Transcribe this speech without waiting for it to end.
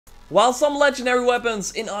While some legendary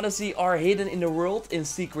weapons in Odyssey are hidden in the world in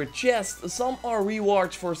secret chests, some are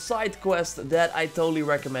rewards for side quests that I totally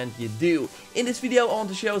recommend you do. In this video I want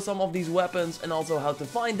to show some of these weapons and also how to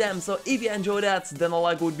find them, so if you enjoy that, then a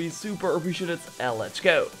like would be super appreciated and let's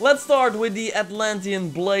go. Let's start with the Atlantean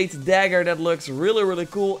Blade Dagger that looks really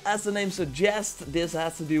cool. As the name suggests, this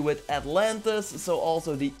has to do with Atlantis, so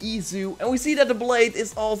also the Izu. And we see that the blade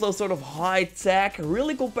is also sort of high tech,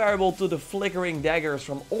 really comparable to the flickering daggers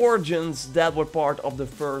from Origins that were part of the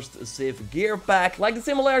first Civ gear pack. Like, the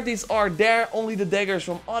similarities are there, only the daggers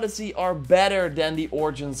from Odyssey are better than the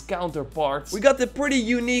Origins counterparts. We got the pretty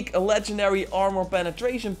unique legendary armor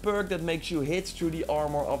penetration perk that makes you hit through the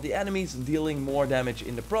armor of the enemies, dealing more damage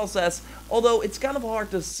in the process, although it's kind of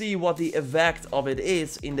hard to see what the effect of it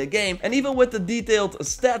is in the game. And even with the detailed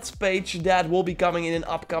stats page that will be coming in an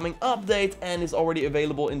upcoming update and is already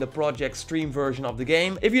available in the Project Stream version of the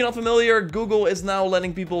game. If you're not familiar, Google is now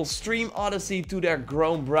letting people stream Odyssey to their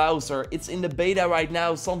Chrome browser. It's in the beta right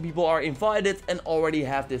now, some people are invited and already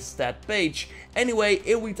have this stat page. Anyway,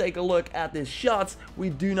 if we take a look at this shot, we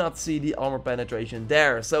do not see the armor penetration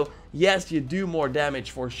there. So yes, you do more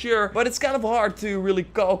damage for sure, but it's kind of hard to really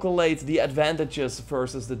calculate the advantages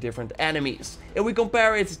versus the different enemies. If we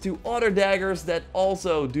compare it to other daggers that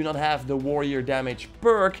also do not have the warrior damage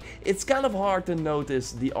perk, it's kind of hard to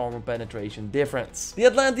notice the armor penetration difference. The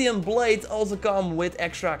Atlantean blades also come with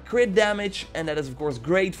extra crit damage, and that is of course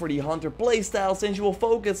great for the hunter playstyle since you will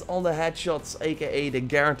focus on the headshots, aka the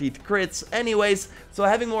guaranteed crits anyways, so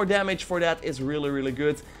having more damage for that is really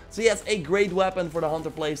good. So yes, a great weapon for the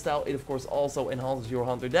hunter playstyle. It of course also enhances your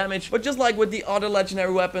hunter damage. But just like with the other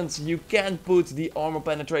legendary weapons, you can put the armor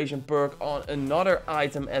penetration perk on another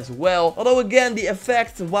item as well. Although again, the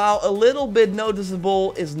effect, while a little bit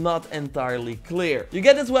noticeable, is not entirely clear. You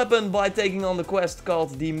get this weapon by taking on the quest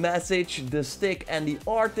called The Message, the Stick and the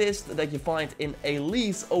Artist that you find in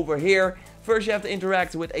Elise over here. First you have to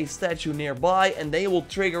interact with a statue nearby and then you will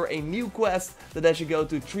trigger a new quest that lets you go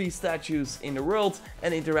to 3 statues in the world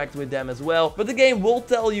and interact with them as well. But the game will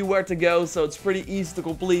tell you where to go, so it's pretty easy to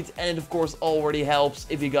complete, and it of course already helps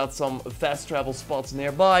if you got some fast travel spots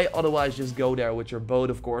nearby, otherwise just go there with your boat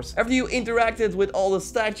of course. After you interacted with all the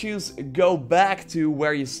statues, go back to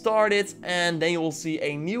where you started and then you will see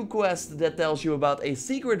a new quest that tells you about a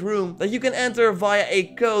secret room that you can enter via a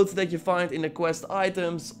code that you find in the quest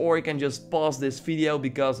items, or you can just pause this video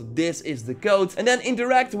because this is the code and then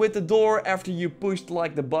interact with the door after you pushed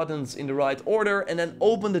like the buttons in the right order and then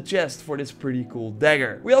open the chest for this pretty cool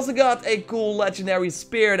dagger. We also got a cool legendary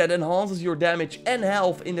spear that enhances your damage and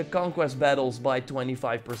health in the conquest battles by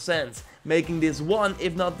 25%. Making this one,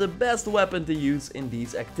 if not the best weapon to use in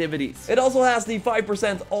these activities. It also has the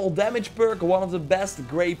 5% all damage perk, one of the best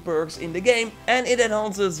great perks in the game, and it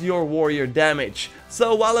enhances your warrior damage.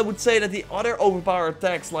 So while I would say that the other overpowered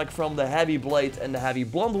attacks like from the heavy blade and the heavy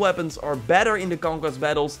blunt weapons are better in the conquest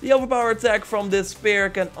battles, the overpowered attack from this spear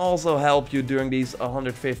can also help you during these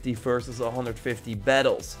 150 versus 150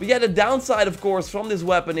 battles. But yeah, the downside of course from this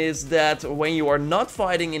weapon is that when you are not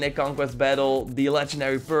fighting in a conquest battle, the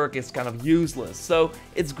legendary perk is kind of useless. So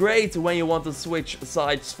it's great when you want to switch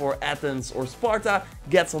sides for Athens or Sparta,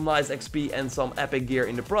 get some nice XP and some epic gear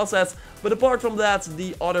in the process, but apart from that,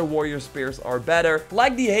 the other warrior spears are better,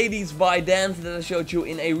 like the Hades by Dant that I showed you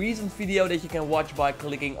in a recent video that you can watch by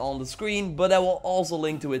clicking on the screen, but I will also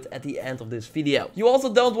link to it at the end of this video. You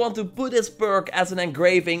also don't want to put this perk as an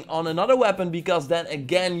engraving on another weapon because then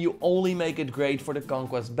again you only make it great for the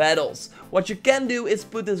conquest battles. What you can do is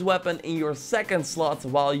put this weapon in your second slot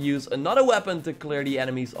while you use another weapon to clear the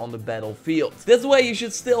enemies on the battlefield. This way you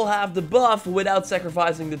should still have the buff without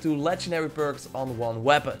sacrificing the 2 legendary perks on one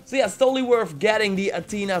weapon. So yeah, it's totally worth getting the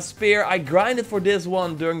Athena spear. I grinded for this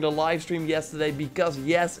one during the live stream yesterday because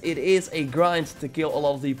yes, it is a grind to kill a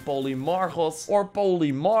lot of the polymarchos or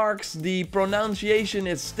polymarchs. The pronunciation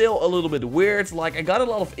is still a little bit weird, like I got a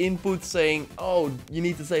lot of input saying, oh, you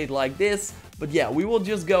need to say it like this, but yeah, we will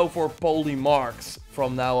just go for polymarchs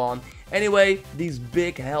from now on. Anyway, these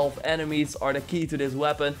big health enemies are the key to this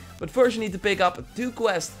weapon, but first you need to pick up 2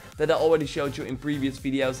 quests that I already showed you in previous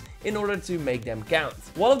videos in order to make them count.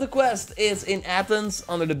 One of the quests is in Athens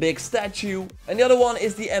under the big statue, and the other one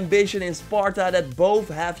is the ambition in Sparta that both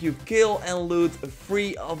have you kill and loot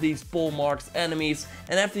 3 of these polemarked enemies,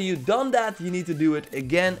 and after you've done that you need to do it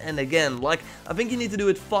again and again. Like, I think you need to do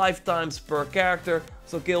it 5 times per character,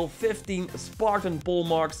 so kill 15 Spartan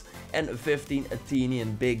polemarks and 15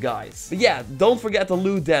 Athenian big guys. But yeah, don't forget to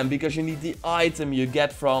loot them because you need the item you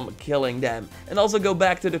get from killing them. And also go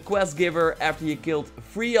back to the quest giver after you killed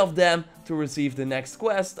 3 of them to to receive the next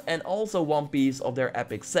quest and also one piece of their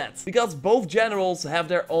epic set. Because both generals have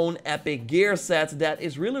their own epic gear set that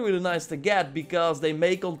is really nice to get because they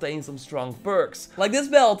may contain some strong perks. Like this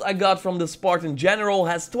belt I got from the Spartan general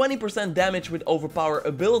has 20% damage with overpower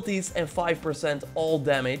abilities and 5% all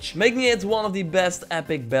damage, making it one of the best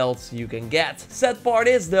epic belts you can get. Sad part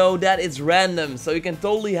is though that it's random, so you can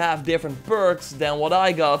totally have different perks than what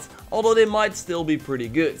I got, although they might still be pretty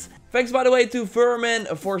good. Thanks by the way to Vermin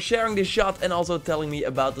for sharing this shot and also telling me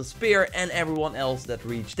about the spear and everyone else that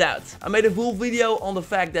reached out. I made a full video on the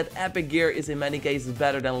fact that epic gear is in many cases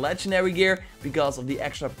better than legendary gear because of the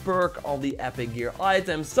extra perk on the epic gear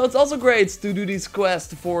items. So it's also great to do these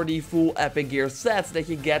quests for the full epic gear sets that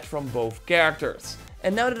you get from both characters.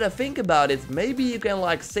 And now that I think about it, maybe you can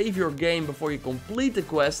like save your game before you complete the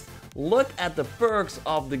quest, look at the perks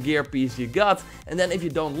of the gear piece you got, and then if you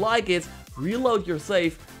don't like it, reload your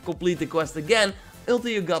save, complete the quest again, until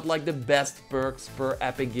you got like the best perks per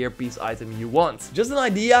epic gear piece item you want. Just an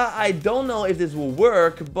idea, I don't know if this will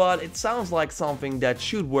work, but it sounds like something that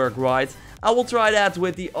should work, right? I will try that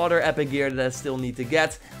with the other epic gear that I still need to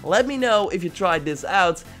get. Let me know if you tried this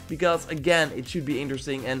out, because again, it should be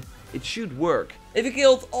interesting and it should work. If you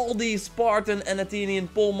killed all the Spartan and Athenian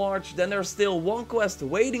pole march, then there's still one quest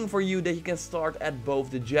waiting for you that you can start at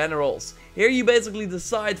both the generals. Here you basically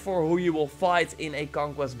decide for who you will fight in a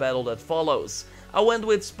conquest battle that follows. I went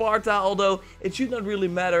with Sparta, although it should not really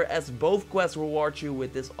matter as both quests reward you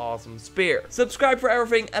with this awesome spear. Subscribe for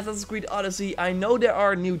everything Assassin's Creed Odyssey. I know there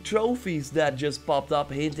are new trophies that just popped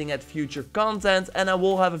up hinting at future content, and I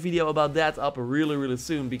will have a video about that up really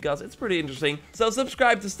soon because it's pretty interesting. So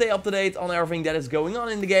subscribe to stay up to date on everything that is going on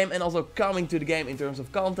in the game and also coming to the game in terms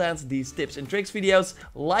of content, these tips and tricks videos.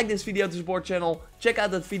 Like this video to support channel, check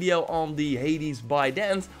out that video on the Hades by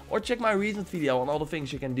Dance, or check my recent video on all the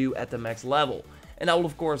things you can do at the max level. And I will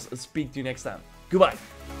of course speak to you next time.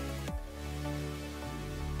 Goodbye.